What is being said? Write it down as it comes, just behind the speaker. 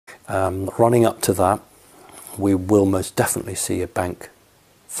Running up to that, we will most definitely see a bank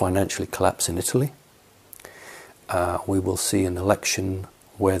financially collapse in Italy. We will see an election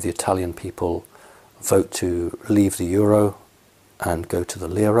where the Italian people vote to leave the euro and go to the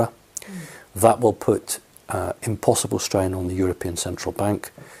lira. That will put impossible strain on the European Central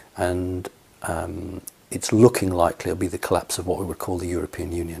Bank, and it's looking likely it'll be the collapse of what we would call the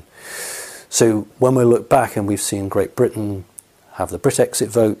European Union. So when we look back, and we've seen Great Britain have the Brexit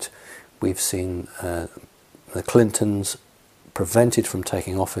vote, we've seen the Clintons prevented from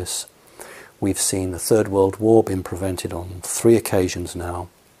taking office, we've seen the Third World War being prevented on 3 occasions now,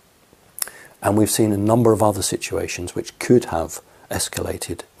 and we've seen a number of other situations which could have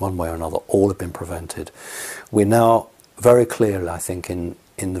escalated one way or another. All have been prevented. We're now very clearly, I think, in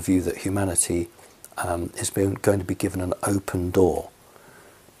the view that humanity is going to be given an open door.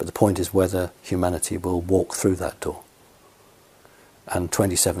 But the point is whether humanity will walk through that door. And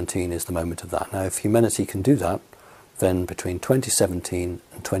 2017 is the moment of that. Now, if humanity can do that, then between 2017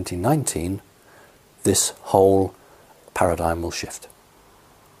 and 2019, this whole paradigm will shift.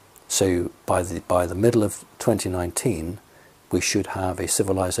 So by the middle of 2019, we should have a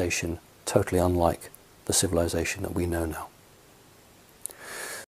civilization totally unlike the civilization that we know now.